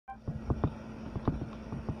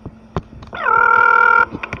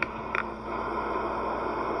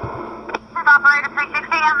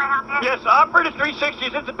Yes, Operator 360,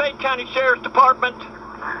 is it the Bay County Sheriff's Department?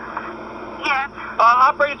 Yes.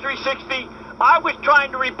 Operator 360, I was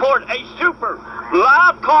trying to report a super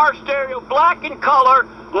loud car stereo, black in color,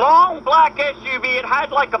 long black SUV. It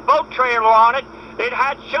had like a boat trailer on it. It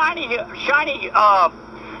had shiny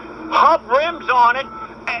hub rims on it.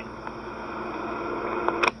 And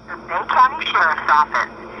the Bay County Sheriff's Office.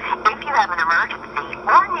 If you have an emergency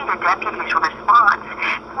or need a deputy's response,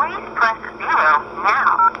 please press 0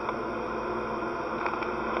 now.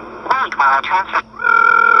 Wait while I transfer.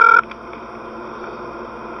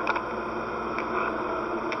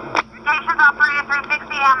 Operator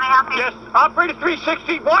 360, how may I help you? Yes, Operator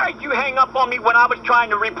 360, why did you hang up on me when I was trying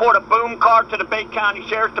to report a boom car to the Bay County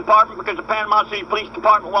Sheriff's Department because the Panama City Police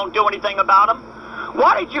Department won't do anything about them?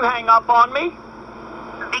 Why did you hang up on me?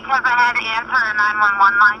 Because I had to answer a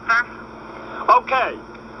 911 line, sir. Okay,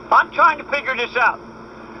 I'm trying to figure this out.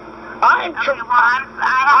 I have to answer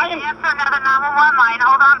another 911 line.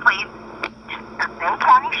 Hold on, please. The Bay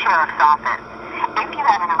County Sheriff's Office. If you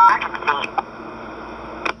have an emergency,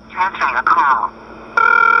 transferring a call.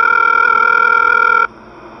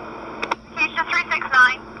 Communication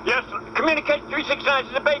 369. Yes, Communication 369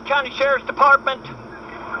 is the Bay County Sheriff's Department.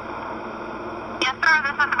 Yes, sir,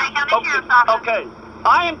 this is the Bay County Sheriff's Office. Okay,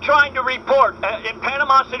 I am trying to report in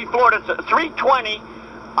Panama City, Florida, it's 320,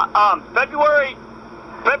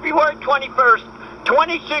 February 21st,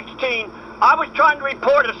 2016. I was trying to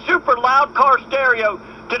report a super loud car stereo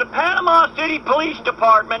to the Panama City Police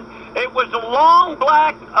Department. It was a long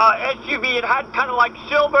black SUV. It had kind of like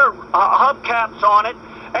silver hubcaps on it,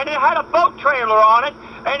 and it had a boat trailer on it,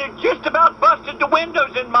 and it just about busted the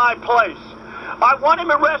windows in my place. I want him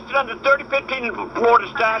arrested under 3015 Florida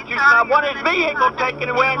statutes, and I want his vehicle taken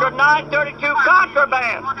away under 932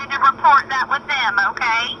 contraband. You wanted to report that with them,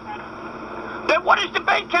 okay? Then what is the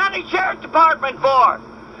Bay County Sheriff's Department for?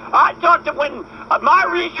 I thought that when my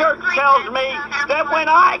research tells me that when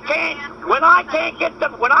I can't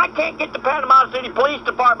get the Panama City Police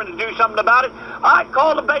Department to do something about it, I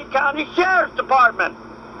call the Bay County Sheriff's Department.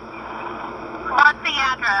 What's the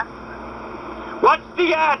address? What's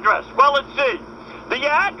the address? Well, let's see. The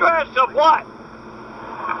address of what?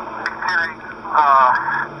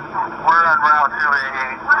 We're on route to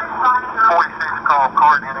a 46 call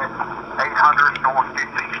card in it, 800 North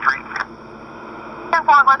 15th Street. It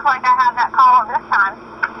looks like I have that call this time.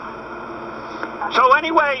 So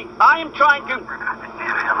anyway, I am trying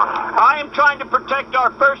to protect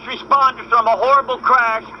our first responders from a horrible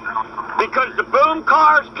crash because the boom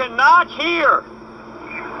cars cannot hear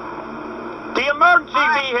the emergency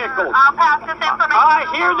vehicles. I'll pass this information. I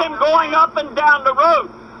hear them going up and down the road.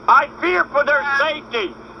 I fear for their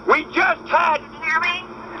safety. We just had... Can you hear me?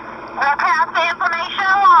 We'll pass the information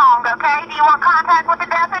along, okay? Do you want contact with the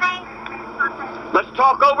deputy? Let's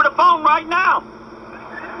talk over the phone right now.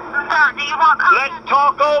 Sir, do you want contact? Let's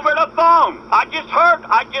talk over the phone. I just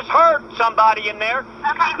heard somebody in there.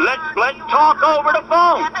 Okay. Let's talk over the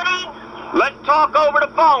phone. Deputy? Let's talk over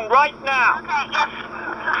the phone right now. Okay, yes,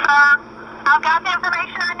 sir. I've got the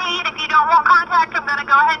information I need. If you don't want contact, I'm going to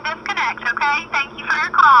go ahead and disconnect, okay? Thank you for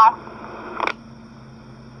your call.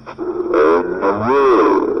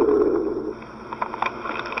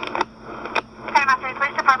 Panama City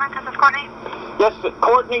Police Department, this is Courtney. Yes,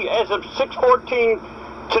 Courtney, as of 6:14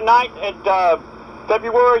 tonight at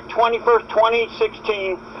February 21st,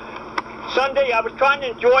 2016, Sunday, I was trying to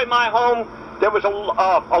enjoy my home. There was a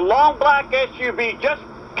long black SUV just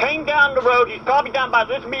came down the road. He's probably down by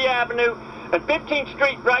Lisby Avenue and 15th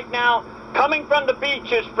Street right now, coming from the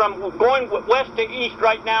beaches, from going west to east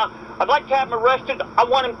right now. I'd like to have him arrested. I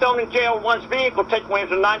want him thrown in jail. One's vehicle taken away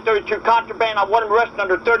as a 932 contraband. I want him arrested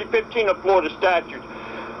under 3015 of Florida statutes.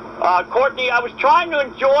 Courtney, I was trying to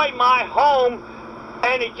enjoy my home,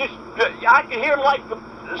 and it just, I could hear him like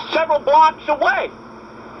several blocks away.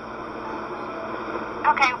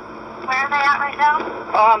 Okay, where are they at right now?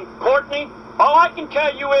 Courtney, all I can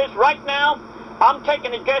tell you is right now, I'm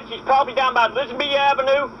taking a guess he's probably down by Lisby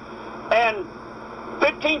Avenue and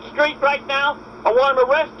 15th Street right now. I want him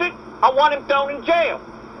arrested. I want him thrown in jail.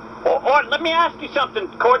 Or let me ask you something,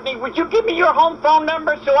 Courtney. Would you give me your home phone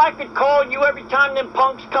number so I could call you every time them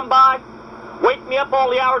punks come by? Wake me up all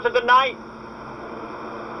the hours of the night?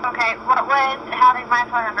 Okay, how did my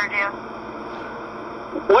phone number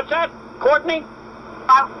do? What's that, Courtney?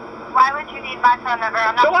 Why would you need my phone number?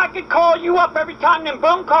 So I could call you up every time them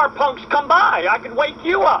boom car punks come by. I could wake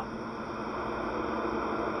you up.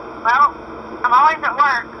 Well, I'm always at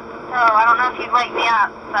work, so I don't know if you'd wake me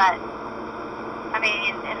up, but, I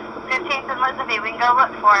mean, it's 15th and Elizabeth, we can go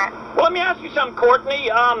look for it. Well, let me ask you something, Courtney.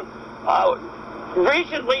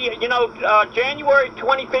 recently, you know, January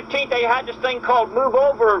 2015, they had this thing called Move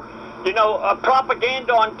Over, you know,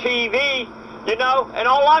 propaganda on TV, you know, and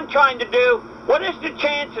all I'm trying to do, what is the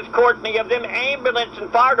chances, Courtney, of them ambulance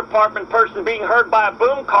and fire department person being heard by a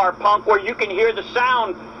boom car pump where you can hear the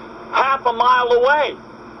sound half a mile away?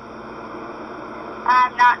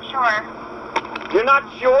 I'm not sure. You're not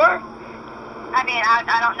sure? I mean, I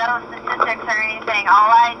don't know statistics or anything. All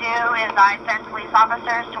I do is I send police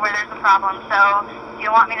officers to where there's a problem. So if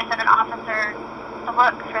you want me to send an officer to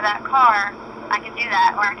look for that car, I can do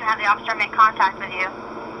that, or I can have the officer make contact with you.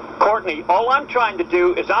 Courtney, all I'm trying to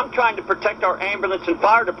do is I'm trying to protect our ambulance and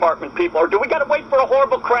fire department people. Or do we got to wait for a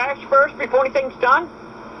horrible crash first before anything's done?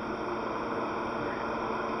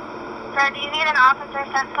 Sir, do you need an officer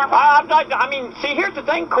sent somewhere? I mean, see, here's the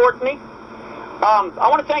thing, Courtney. I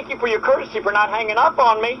want to thank you for your courtesy for not hanging up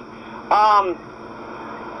on me.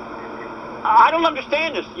 I don't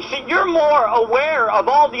understand this. You see, you're more aware of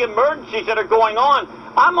all the emergencies that are going on.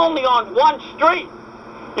 I'm only on one street.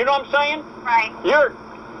 You know what I'm saying? Right.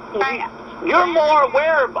 You're more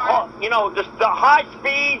aware of, you know, the high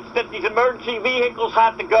speeds that these emergency vehicles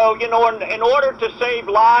have to go, you know, in order to save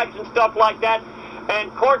lives and stuff like that.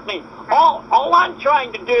 And Courtney, all I'm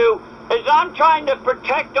trying to do is I'm trying to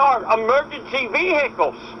protect our emergency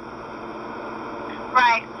vehicles.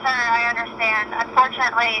 Right, sir, I understand.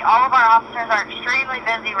 Unfortunately, all of our officers are extremely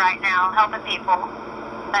busy right now helping people.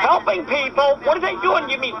 Helping people? What are they doing?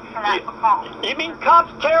 You mean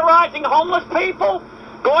cops terrorizing homeless people?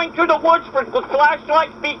 Going through the woods with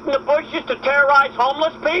flashlights, beating the bushes to terrorize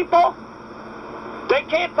homeless people? They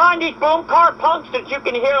can't find these boom car punks that you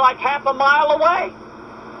can hear like half a mile away?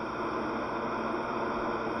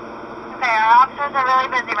 Okay, our officers are really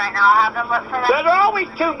busy right now. I'll have them look for that. They're always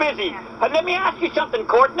too busy. Let me ask you something,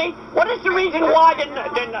 Courtney. What is the reason why then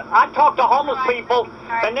I talk to homeless people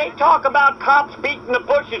and they talk about cops beating the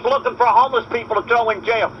bushes looking for homeless people to throw in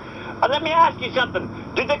jail? Let me ask you something.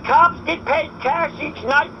 Do the cops get paid cash each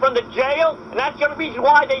night from the jail? And that's the only reason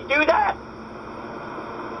why they do that?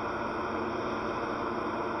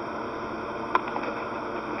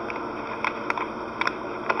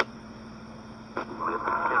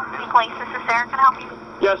 Police, this is Sarah. Can I help you?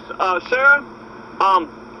 Yes, Sarah,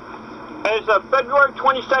 as of February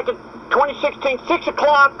 22nd, 2016, 6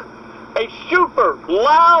 o'clock, a super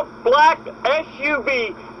loud black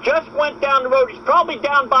SUV just went down the road. He's probably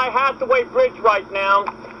down by Hathaway Bridge right now.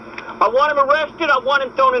 I want him arrested. I want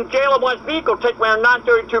him thrown in jail. I want his vehicle taken away on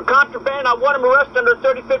 932 contraband. I want him arrested under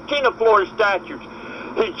 3015 of Florida statutes.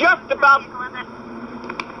 He's just about...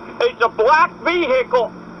 It's a black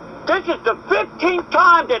vehicle. This is the 15th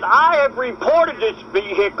time that I have reported this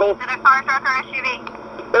vehicle. Is it a car, truck, or SUV?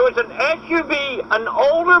 It was an SUV, an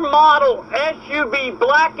older model SUV,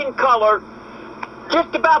 black in color,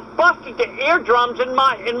 just about busted the eardrums in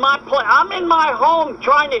my place. I'm in my home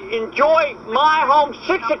trying to enjoy my home,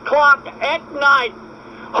 6 o'clock at night,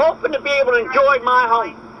 hoping to be able to enjoy my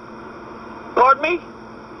home. Pardon me?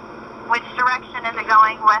 Which direction is it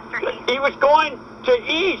going, west or east? He was going to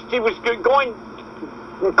east. He was going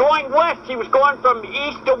west. He was going from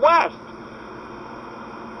east to west.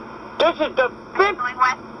 This is the fifth. Going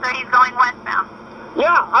west, so he's going westbound.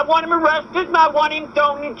 Yeah, I want him arrested and I want him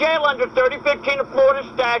thrown in jail under 3015 of Florida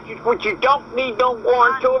statutes, which you don't need no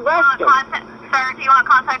warrant to arrest him. Sir, do you want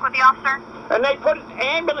contact with the officer? And they put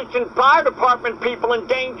ambulance and fire department people in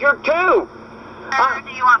danger too. Sir,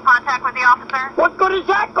 do you want contact with the officer? What good is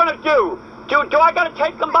that going to do? Do I got to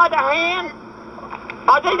take them by the hand?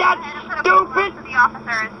 Are they that stupid? The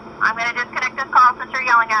officers. I'm going to disconnect this call since you're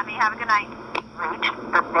yelling at me. Have a good night. Reach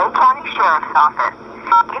the Bay County Sheriff's Office.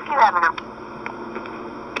 If you have an...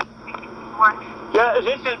 Yeah, is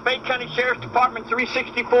this the Bay County Sheriff's Department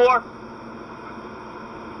 364?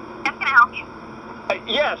 Yes, can I help you?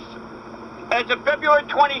 Yes. As of February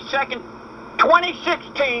 22nd,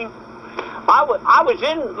 2016, I was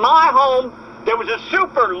in my home. There was a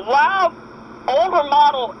super loud, older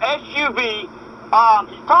model SUV.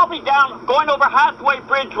 He's probably going over Hathaway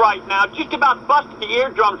Bridge right now, just about busted the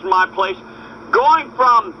eardrums in my place, going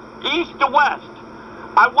from east to west.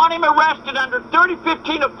 I want him arrested under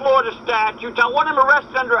 3015 of Florida statutes. I want him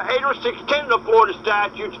arrested under 80610 of Florida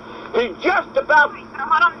statutes. He's just about...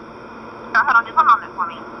 Hold on. Hold on, just a moment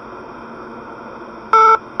for me.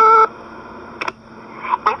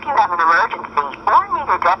 If you have an emergency or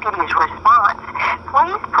need a deputy's response,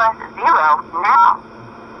 please press 0 now.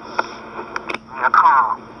 Your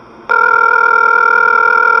call.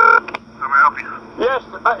 How may I help you? Yes,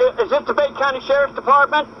 is this the Bay County Sheriff's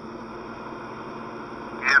Department?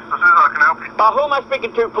 Yes, this is. I can help you. Who am I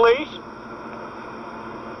speaking to, please?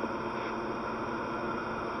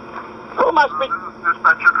 Who am I speaking? This is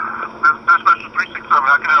dispatcher. This is dispatcher 367.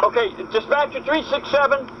 How can I help? Okay, dispatcher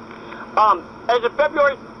 367. As of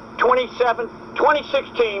February 27,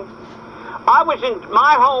 2016, I was in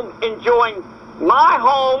my home enjoying my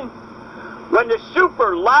home when the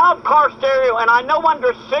super loud car stereo, and I know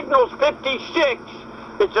under signals 56,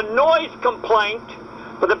 it's a noise complaint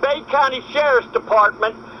for the Bay County Sheriff's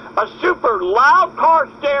Department. A super loud car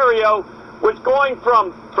stereo was going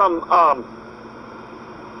from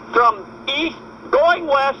east going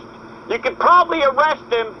west. You could probably arrest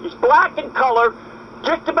him. He's black in color.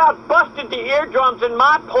 Just about busted the eardrums in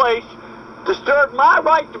my place, disturbed my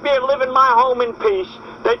right to be able to live in my home in peace.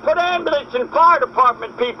 They put ambulance and fire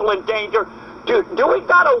department people in danger. Do we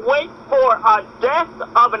gotta wait for a death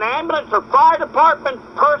of an ambulance or fire department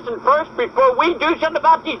person first before we do something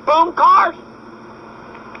about these boom cars?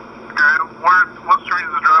 Okay, what street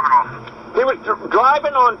is he driving on? He was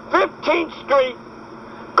driving on 15th Street,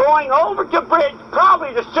 going over the bridge,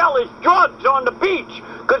 probably to sell his drugs on the beach,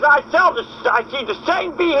 because I see the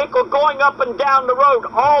same vehicle going up and down the road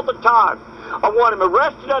all the time. I want him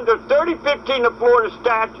arrested under 3015 of Florida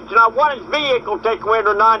statutes, and I want his vehicle taken away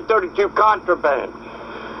under 932 contraband.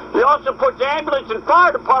 He also puts ambulance and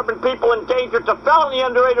fire department people in danger. It's a felony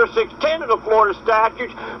under 80610 of the Florida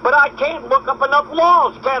statutes, but I can't look up enough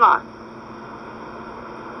laws, can I?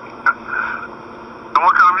 And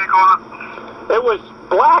what kind of vehicle is it? It was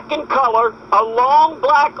black in color, a long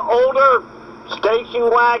black older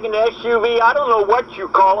station wagon SUV. I don't know what you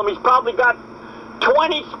call him. He's probably got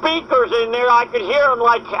 20 speakers in there. I could hear him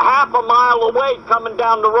like half a mile away coming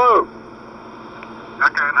down the road.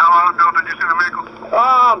 Okay, and how long ago did you see the vehicle?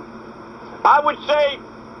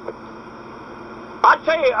 I'd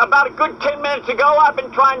say about a good 10 minutes ago. I've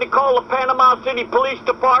been trying to call the Panama City Police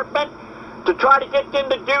Department to try to get them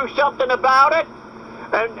to do something about it.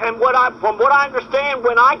 And from what I understand,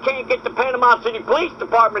 when I can't get the Panama City Police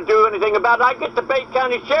Department to do anything about it, I get the Bay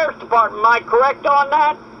County Sheriff's Department. Am I correct on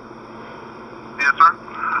that? Yes, sir.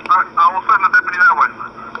 I will send the deputy that way.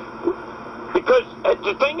 Because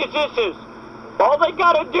the thing is, all they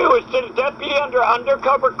got to do is send a deputy under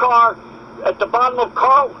undercover car at the bottom of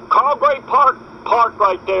Carl Gray Park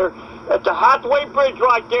right there, at the Hathaway Bridge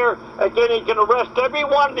right there, and then he can arrest every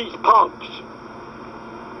one of these punks.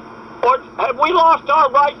 Or have we lost our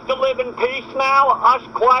rights to live in peace now, us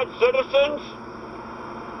quiet citizens?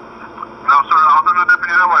 No, sir. I'll send the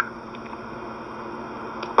deputy that way.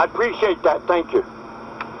 I appreciate that. Thank you.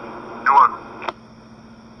 You're welcome.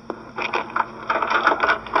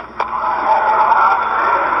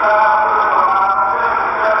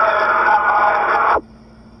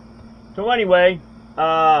 So anyway,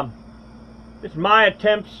 this is my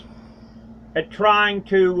attempts at trying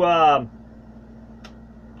to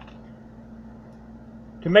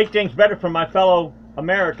make things better for my fellow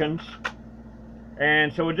Americans,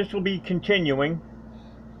 and so this will be continuing.